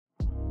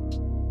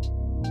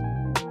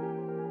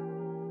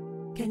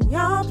Can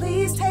y'all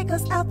please take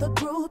us out the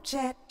group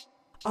chat?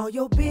 All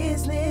your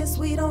business,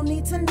 we don't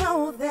need to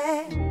know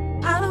that.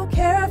 I don't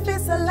care if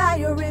it's a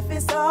lie or if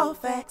it's all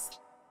facts.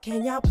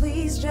 Can y'all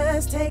please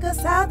just take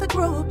us out the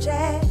group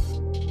chat?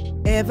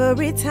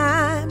 Every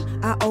time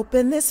I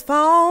open this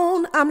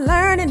phone, I'm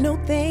learning new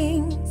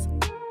things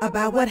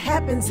about what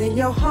happens in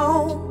your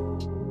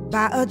home.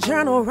 Buy a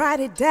journal,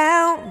 write it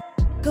down,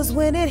 'cause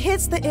when it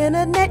hits the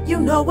internet, you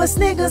know us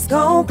niggas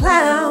gon'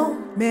 clown.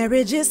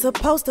 Marriage is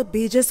supposed to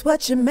be just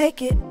what you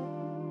make it.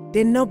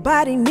 Didn't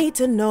nobody need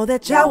to know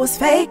that y'all was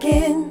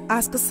faking.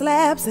 Oscar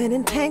slabs and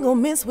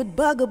entanglements with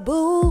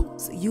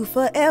bugaboos. You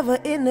forever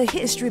in the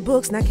history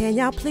books. Now can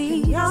y'all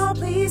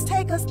please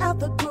take us out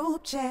the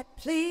group chat,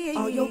 please?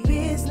 All your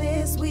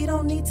business, we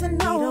don't need to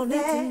know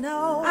that.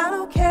 I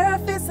don't care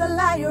if it's a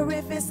lie or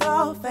if it's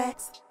all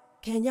facts.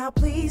 Can y'all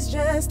please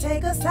just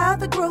take us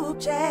out the group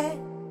chat?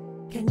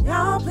 Can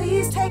y'all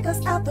please take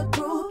us out the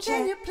group chat?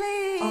 Can you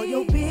please? All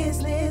your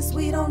business,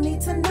 we don't need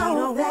to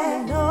know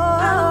that.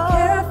 I don't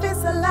care if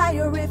it's a lie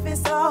or if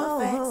it's all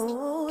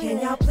facts.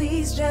 Can y'all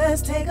please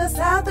just take us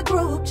out the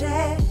group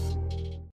chat?